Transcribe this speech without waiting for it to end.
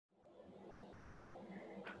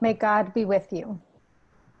May God be with you.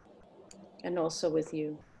 And also with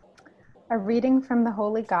you. A reading from the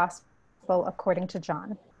Holy Gospel according to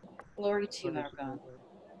John. Glory to you, our God.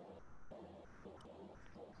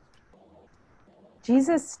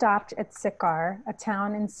 Jesus stopped at Sychar, a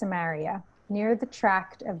town in Samaria, near the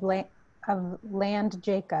tract of land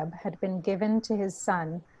Jacob had been given to his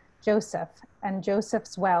son Joseph, and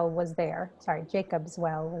Jacob's well was there.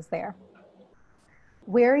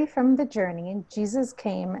 Weary from the journey, Jesus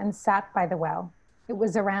came and sat by the well. It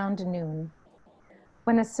was around noon.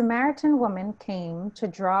 When a Samaritan woman came to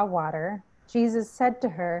draw water, Jesus said to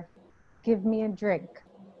her, "Give me a drink."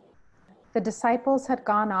 The disciples had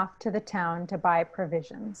gone off to the town to buy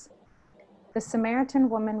provisions. The Samaritan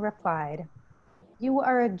woman replied, "You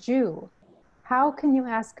are a Jew. How can you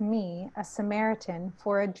ask me, a Samaritan,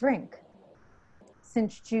 for a drink?"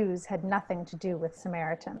 Since Jews had nothing to do with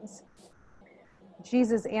Samaritans.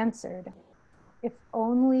 Jesus answered, "If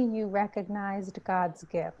only you recognized God's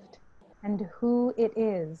gift and who it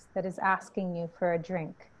is that is asking you for a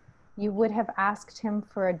drink, you would have asked him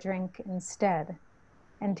for a drink instead,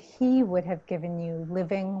 and he would have given you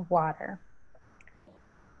living water."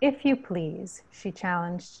 "If you please," she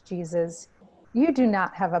challenged Jesus, "you do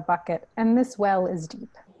not have a bucket, and this well is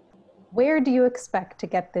deep. Where do you expect to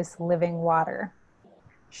get this living water?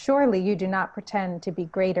 Surely you do not pretend to be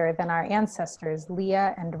greater than our ancestors,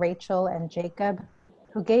 Leah and Rachel and Jacob,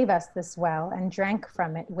 who gave us this well and drank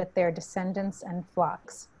from it with their descendants and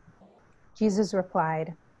flocks." Jesus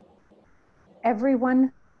replied,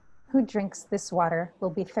 "Everyone who drinks this water will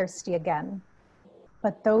be thirsty again,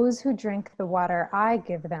 but those who drink the water I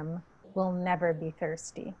give them will never be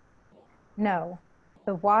thirsty. No,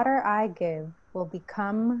 the water I give will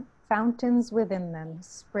become fountains within them,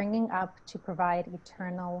 springing up to provide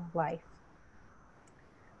eternal life."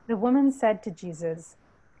 The woman said to Jesus,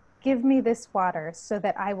 "Give me this water so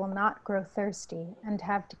that I will not grow thirsty and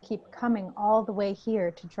have to keep coming all the way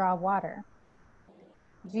here to draw water."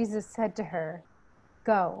 Jesus said to her,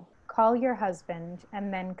 "Go, call your husband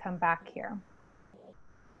and then come back here."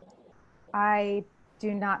 "I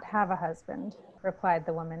do not have a husband," replied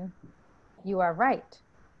the woman. "You are right.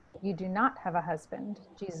 You do not have a husband,"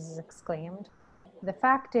 Jesus exclaimed. "The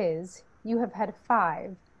fact is, you have had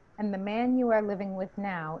 5, and the man you are living with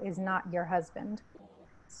now is not your husband.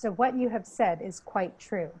 So what you have said is quite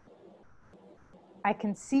true." "I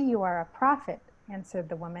can see you are a prophet," answered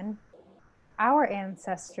the woman. "Our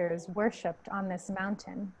ancestors worshipped on this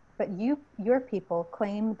mountain, but your people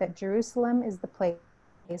claim that Jerusalem is the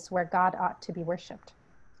place where God ought to be worshipped."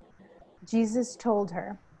 Jesus told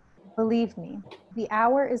her, "Believe me, the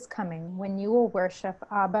hour is coming when you will worship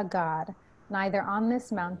Abba God, neither on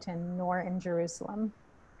this mountain nor in Jerusalem.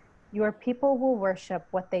 Your people will worship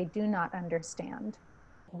what they do not understand.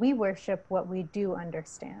 We worship what we do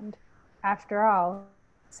understand. After all,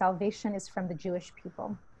 salvation is from the Jewish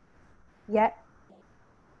people. Yet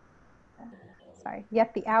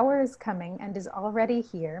the hour is coming and is already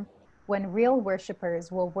here when real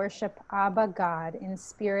worshipers will worship Abba God in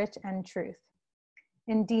spirit and truth.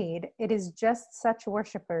 Indeed, it is just such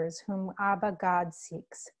worshipers whom Abba God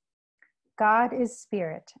seeks. God is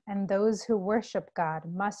spirit, and those who worship God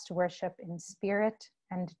must worship in spirit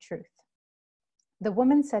and truth." The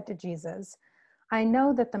woman said to Jesus, "I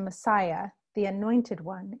know that the Messiah, the Anointed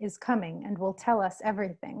One, is coming and will tell us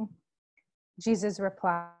everything." Jesus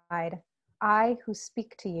replied, "I who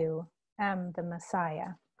speak to you am the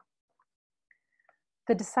Messiah."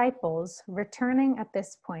 The disciples, returning at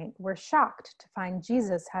this point, were shocked to find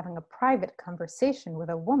Jesus having a private conversation with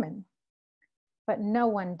a woman. But no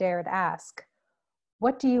one dared ask,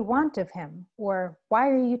 "What do you want of him?" or "Why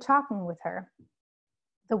are you talking with her?"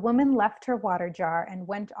 The woman left her water jar and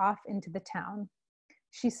went off into the town.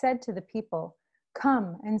 She said to the people,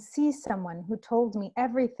 "Come and see someone who told me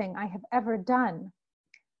everything I have ever done.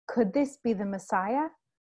 Could this be the Messiah?"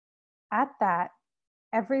 At that,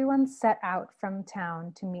 everyone set out from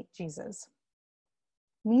town to meet Jesus.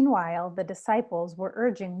 Meanwhile, the disciples were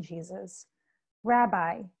urging Jesus,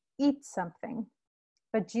 "Rabbi, eat something."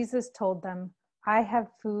 But Jesus told them, "I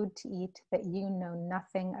have food to eat that you know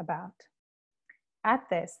nothing about." At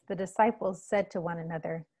this, the disciples said to one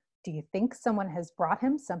another, "Do you think someone has brought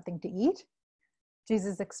him something to eat?"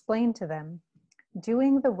 Jesus explained to them,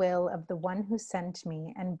 "Doing the will of the one who sent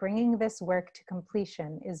me and bringing this work to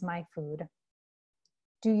completion is my food.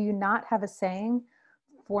 Do you not have a saying,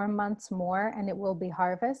 4 months more and it will be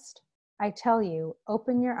harvest? I tell you,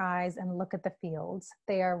 open your eyes and look at the fields.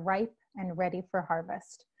 They are ripe and ready for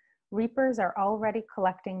harvest. Reapers are already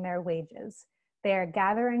collecting their wages. They are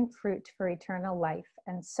gathering fruit for eternal life,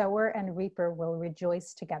 and sower and reaper will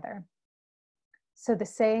rejoice together." So the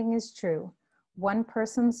saying is true, one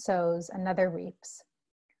person sows, another reaps.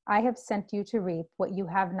 I have sent you to reap what you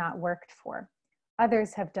have not worked for.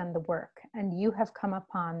 Others have done the work, and you have come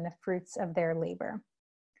upon the fruits of their labor.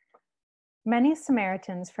 Many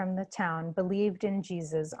Samaritans from the town believed in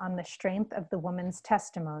Jesus on the strength of the woman's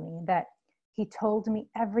testimony that he told me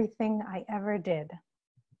everything I ever did.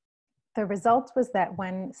 The result was that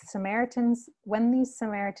when these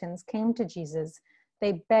Samaritans came to Jesus,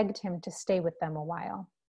 they begged him to stay with them a while.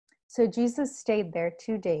 So Jesus stayed there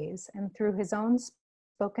 2 days, and through his own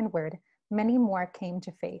spoken word, many more came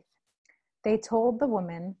to faith. They told the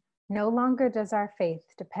woman, "No longer does our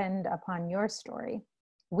faith depend upon your story.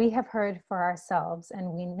 We have heard for ourselves,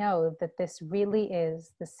 and we know that this really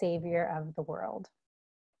is the Savior of the world."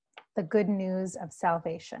 The good news of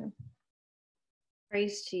salvation.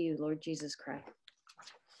 Praise to you, Lord Jesus Christ.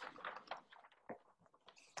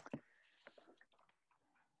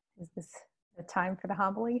 Is this the time for the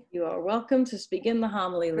homily? You are welcome to begin the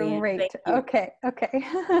homily, Leanne. Great. Thank you. Okay.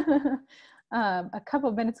 A couple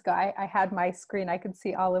of minutes ago, I had my screen. I could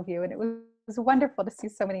see all of you, and it was wonderful to see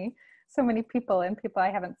so many people and people I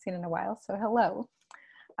haven't seen in a while. So hello.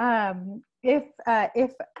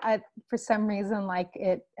 If for some reason like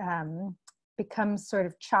it becomes sort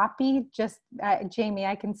of choppy, just Jamie,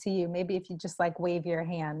 I can see you. Maybe if you just like wave your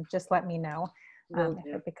hand, just let me know if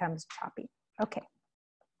it becomes choppy. Okay.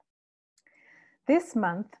 This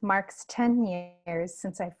month marks 10 years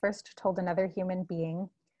since I first told another human being,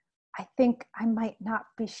 "I think I might not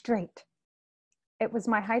be straight." It was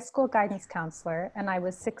my high school guidance counselor, and I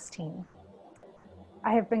was 16.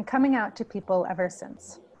 I have been coming out to people ever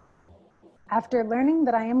since. After learning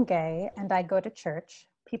that I am gay and I go to church,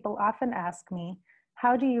 people often ask me,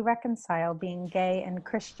 "How do you reconcile being gay and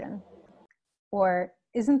Christian?" Or,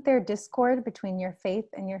 "Isn't there discord between your faith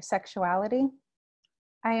and your sexuality?"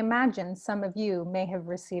 I imagine some of you may have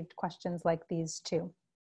received questions like these too.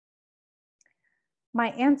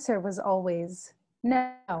 My answer was always,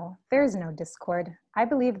 no, there's no discord. I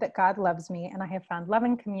believe that God loves me, and I have found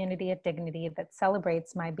loving community at Dignity that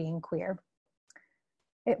celebrates my being queer.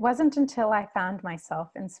 It wasn't until I found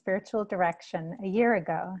myself in spiritual direction a year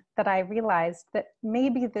ago that I realized that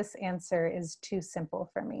maybe this answer is too simple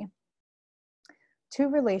for me. 2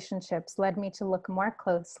 relationships led me to look more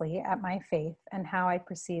closely at my faith and how I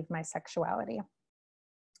perceive my sexuality.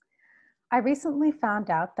 I recently found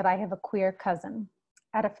out that I have a queer cousin.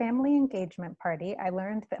 At a family engagement party, I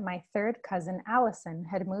learned that my 3rd cousin, Allison,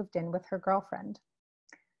 had moved in with her girlfriend.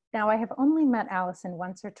 Now, I have only met Allison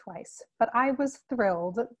once or twice, but I was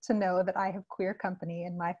thrilled to know that I have queer company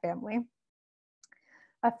in my family.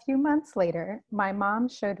 A few months later, my mom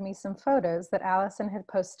showed me some photos that Allison had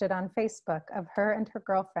posted on Facebook of her and her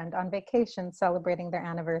girlfriend on vacation celebrating their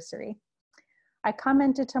anniversary. I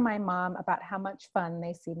commented to my mom about how much fun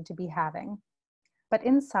they seemed to be having, but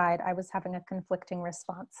inside I was having a conflicting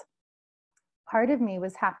response. Part of me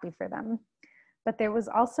was happy for them, but there was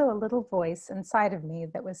also a little voice inside of me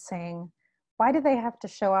that was saying, "Why do they have to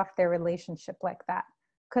show off their relationship like that?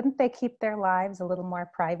 Couldn't they keep their lives a little more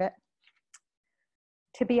private?"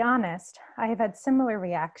 To be honest, I have had similar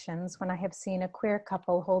reactions when I have seen a queer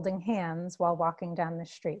couple holding hands while walking down the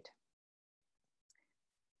street.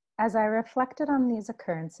 As I reflected on these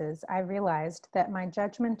occurrences, I realized that my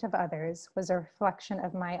judgment of others was a reflection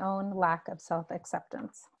of my own lack of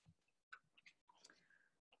self-acceptance.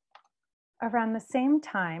 Around the same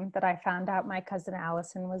time that I found out my cousin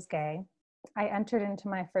Allison was gay, I entered into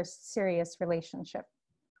my first serious relationship.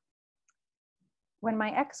 When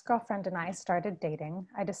my ex-girlfriend and I started dating,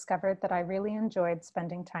 I discovered that I really enjoyed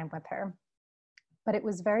spending time with her, but it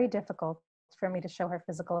was very difficult for me to show her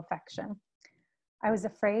physical affection. I was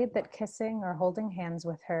afraid that kissing or holding hands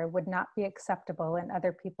with her would not be acceptable in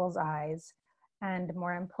other people's eyes, and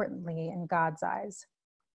more importantly, in God's eyes.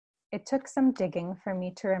 It took some digging for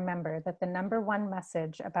me to remember that the number one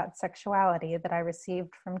message about sexuality that I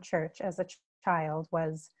received from church as a child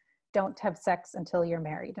was, "Don't have sex until you're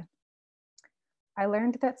married." I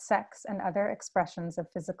learned that sex and other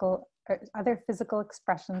physical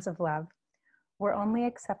expressions of love were only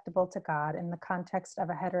acceptable to God in the context of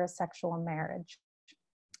a heterosexual marriage.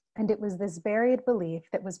 And it was this buried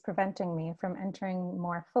belief that was preventing me from entering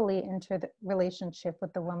more fully into the relationship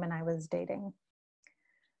with the woman I was dating.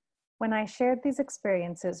 When I shared these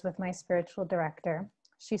experiences with my spiritual director,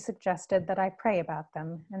 she suggested that I pray about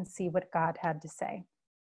them and see what God had to say.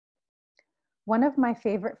 One of my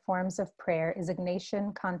favorite forms of prayer is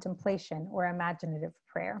Ignatian contemplation or imaginative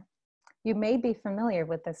prayer. You may be familiar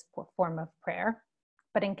with this form of prayer,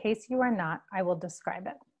 but in case you are not, I will describe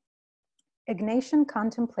it. Ignatian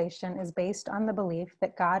contemplation is based on the belief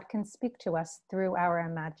that God can speak to us through our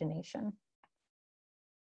imagination.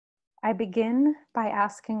 I begin by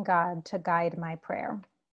asking God to guide my prayer.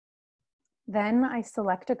 Then I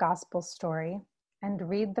select a gospel story and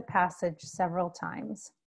read the passage several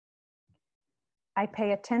times. I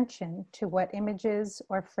pay attention to what images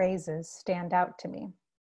or phrases stand out to me.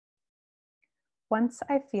 Once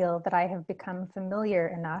I feel that I have become familiar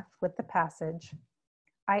enough with the passage,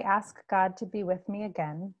 I ask God to be with me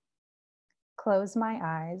again, close my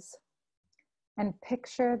eyes, and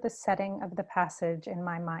picture the setting of the passage in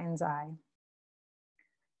my mind's eye.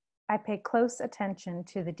 I pay close attention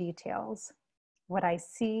to the details, what I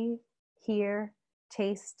see, hear,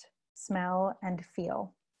 taste, smell, and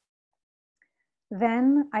feel.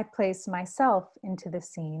 Then I place myself into the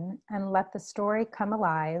scene and let the story come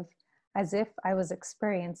alive as if I was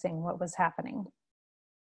experiencing what was happening.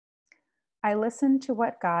 I listen to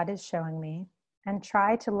what God is showing me and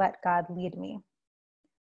try to let God lead me.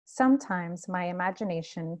 Sometimes my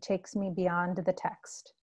imagination takes me beyond the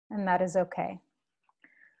text, and that is okay.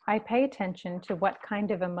 I pay attention to what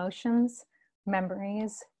kind of emotions,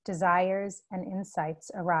 memories, desires, and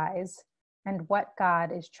insights arise, and what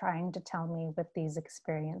God is trying to tell me with these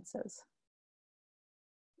experiences.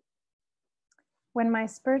 When my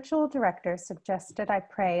spiritual director suggested I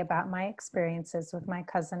pray about my experiences with my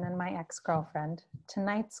cousin and my ex-girlfriend,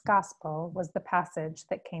 tonight's gospel was the passage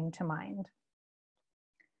that came to mind.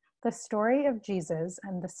 The story of Jesus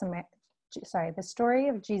and the story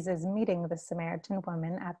of Jesus meeting the Samaritan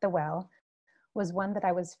woman at the well was one that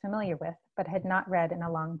I was familiar with, but had not read in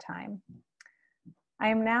a long time. I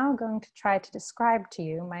am now going to try to describe to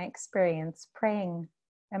you my experience praying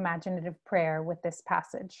imaginative prayer with this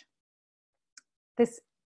passage. This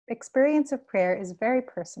experience of prayer is very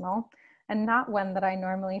personal and not one that I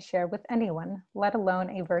normally share with anyone, let alone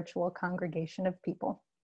a virtual congregation of people.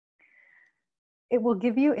 It will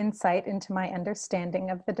give you insight into my understanding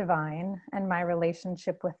of the divine and my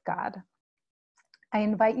relationship with God. I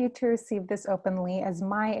invite you to receive this openly as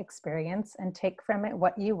my experience and take from it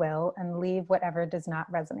what you will and leave whatever does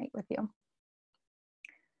not resonate with you.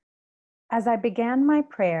 As I began my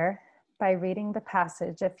prayer by reading the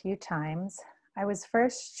passage a few times, I was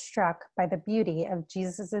first struck by the beauty of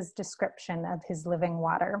Jesus's description of his living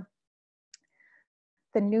water.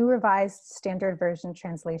 The New Revised Standard Version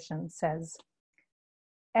translation says,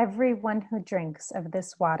 "Everyone who drinks of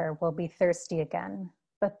this water will be thirsty again,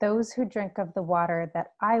 but those who drink of the water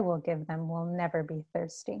that I will give them will never be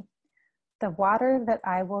thirsty. The water that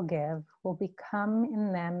I will give will become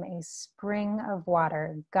in them a spring of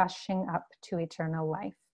water gushing up to eternal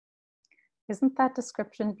life." Isn't that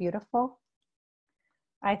description beautiful?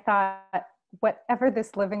 I thought, whatever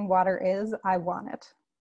this living water is, I want it.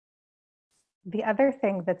 The other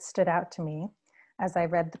thing that stood out to me as I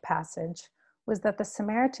read the passage was that the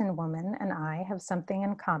Samaritan woman and I have something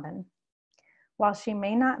in common. While she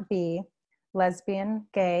may not be lesbian,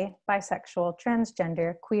 gay, bisexual,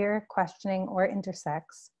 transgender, queer, questioning, or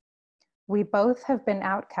intersex, we both have been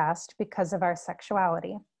outcast because of our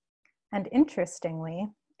sexuality. And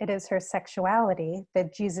interestingly, it is her sexuality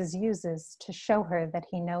that Jesus uses to show her that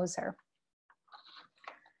he knows her.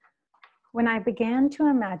 When I began to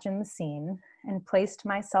imagine the scene and placed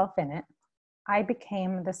myself in it, I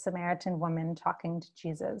became the Samaritan woman talking to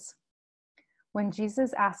Jesus. When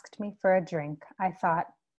Jesus asked me for a drink, I thought,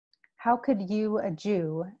 how could you, a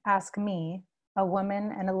Jew, ask me, a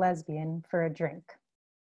woman and a lesbian, for a drink?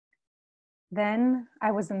 Then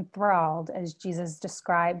I was enthralled as Jesus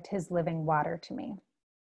described his living water to me.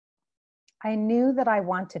 I knew that I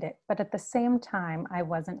wanted it, but at the same time, I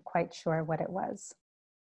wasn't quite sure what it was.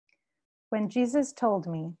 When Jesus told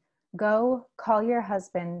me, "Go, call your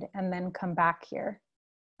husband, and then come back here,"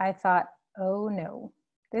 I thought, oh no,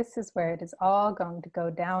 this is where it is all going to go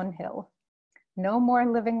downhill. No more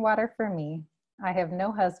living water for me. I have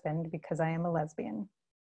no husband because I am a lesbian.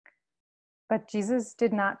 But Jesus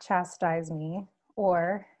did not chastise me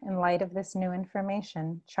or, in light of this new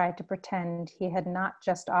information, try to pretend he had not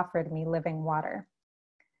just offered me living water.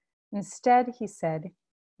 Instead, he said,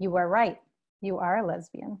 "You are right. You are a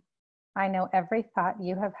lesbian. I know every thought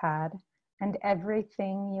you have had and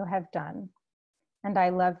everything you have done. And I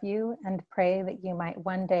love you and pray that you might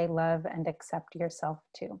one day love and accept yourself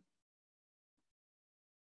too."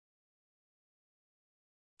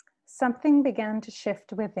 Something began to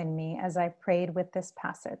shift within me as I prayed with this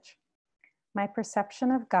passage. My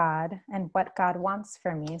perception of God and what God wants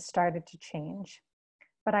for me started to change,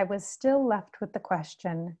 but I was still left with the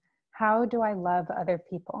question, how do I love other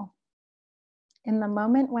people? In the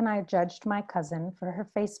moment when I judged my cousin for her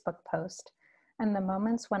Facebook post and the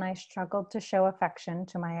moments when I struggled to show affection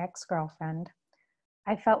to my ex-girlfriend,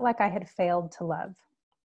 I felt like I had failed to love.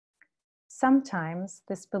 Sometimes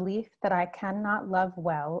this belief that I cannot love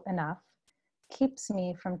well enough keeps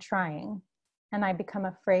me from trying, and I become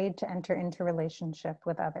afraid to enter into relationship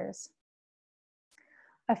with others.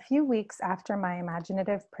 A few weeks after my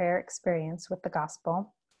imaginative prayer experience with the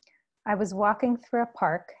gospel, I was walking through a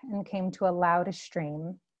park and came to a loud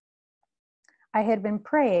stream. I had been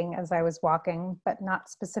praying as I was walking, but not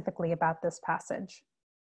specifically about this passage.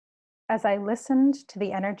 As I listened to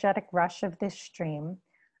the energetic rush of this stream,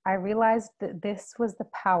 I realized that this was the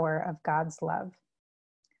power of God's love.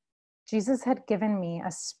 Jesus had given me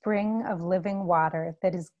a spring of living water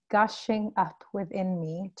that is gushing up within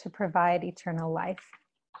me to provide eternal life.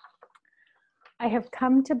 I have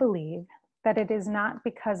come to believe that it is not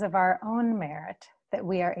because of our own merit that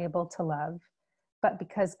we are able to love, but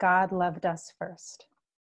because God loved us first.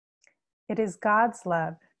 It is God's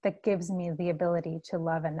love that gives me the ability to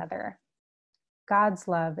love another. God's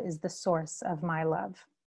love is the source of my love.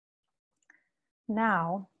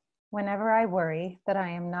 Now, whenever I worry that I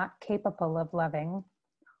am not capable of loving,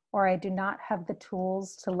 or I do not have the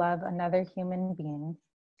tools to love another human being,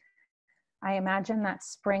 I imagine that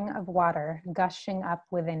spring of water gushing up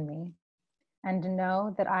within me and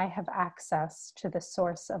know that I have access to the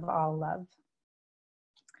source of all love.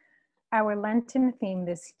 Our Lenten theme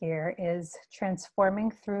this year is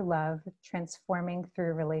transforming through love, transforming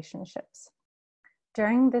through relationships.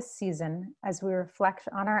 During this season, as we reflect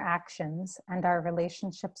on our actions and our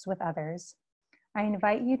relationships with others, I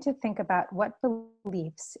invite you to think about what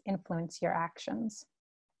beliefs influence your actions.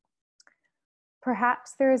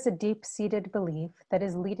 Perhaps there is a deep-seated belief that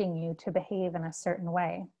is leading you to behave in a certain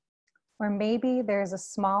way. Or maybe there is a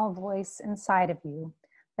small voice inside of you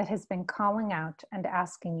that has been calling out and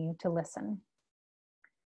asking you to listen.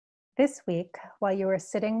 This week, while you are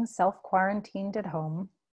sitting self-quarantined at home,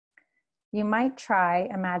 you might try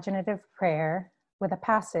imaginative prayer with a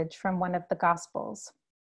passage from one of the Gospels.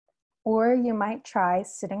 Or you might try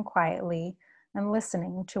sitting quietly and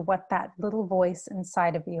listening to what that little voice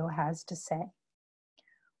inside of you has to say.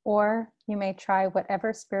 Or you may try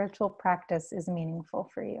whatever spiritual practice is meaningful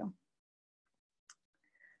for you.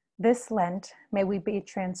 This Lent, may we be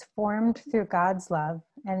transformed through God's love,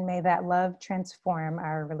 and may that love transform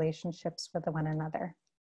our relationships with one another.